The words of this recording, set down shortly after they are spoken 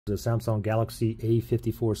The Samsung Galaxy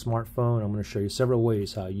A54 smartphone. I'm going to show you several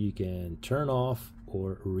ways how you can turn off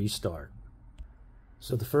or restart.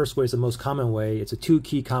 So the first way is the most common way. It's a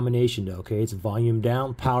two-key combination though, okay? It's volume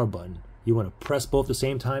down, power button. You want to press both at the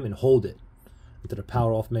same time and hold it until the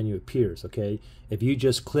power off menu appears, okay? If you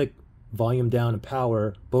just click volume down and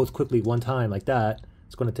power both quickly one time like that,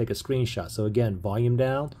 it's going to take a screenshot. So again, volume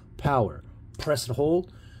down, power, press and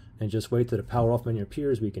hold, and just wait till the power off menu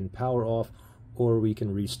appears. We can power off or we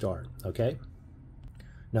can restart, okay?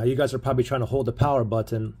 Now you guys are probably trying to hold the power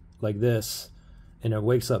button like this and it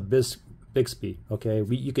wakes up Bixby, okay?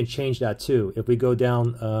 You can change that too. If we go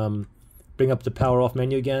down, bring up the power off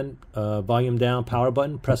menu again, volume down, power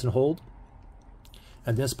button, press and hold,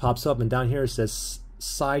 and this pops up, and down here it says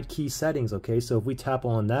side key settings, okay? So if we tap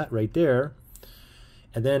on that right there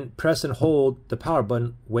and then press and hold, the power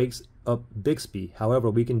button wakes up Bixby. However,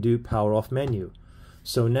 we can do power off menu.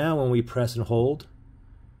 So now when we press and hold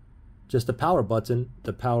just the power button,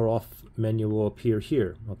 the power off menu will appear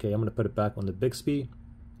here. Okay, I'm going to put it back on the Bixby.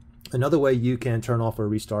 Another way you can turn off or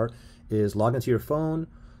restart is log into your phone,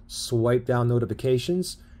 swipe down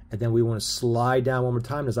notifications, and then we want to slide down one more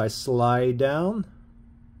time. As I slide down,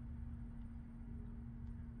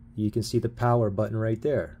 you can see the power button right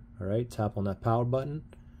there. All right, tap on that power button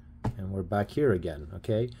and we're back here again,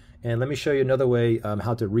 okay? And let me show you another way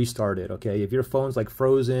how to restart it, okay? If your phone's like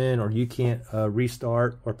frozen or you can't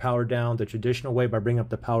restart or power down the traditional way by bringing up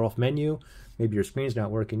the power off menu, maybe your screen's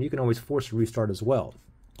not working, you can always force a restart as well.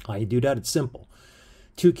 How you do that? It's simple.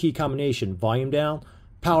 Two key combination, volume down,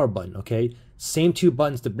 power button, okay? Same two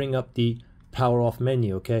buttons to bring up the power off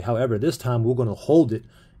menu, okay? However, this time we're gonna hold it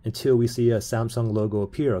until we see a Samsung logo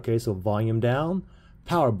appear, okay? So volume down,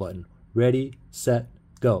 power button, ready, set,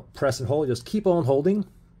 go. Press and hold, just keep on holding.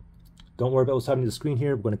 Don't worry about what's happening to the screen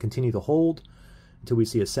here. We're going to continue to hold until we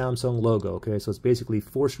see a Samsung logo, okay? So it's basically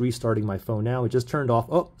force restarting my phone now. It just turned off.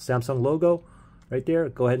 Oh, Samsung logo right there.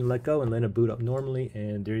 Go ahead and let go and let it boot up normally,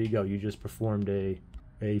 and there you go. You just performed a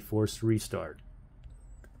forced restart.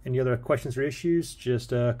 Any other questions or issues,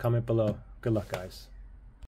 just comment below. Good luck, guys.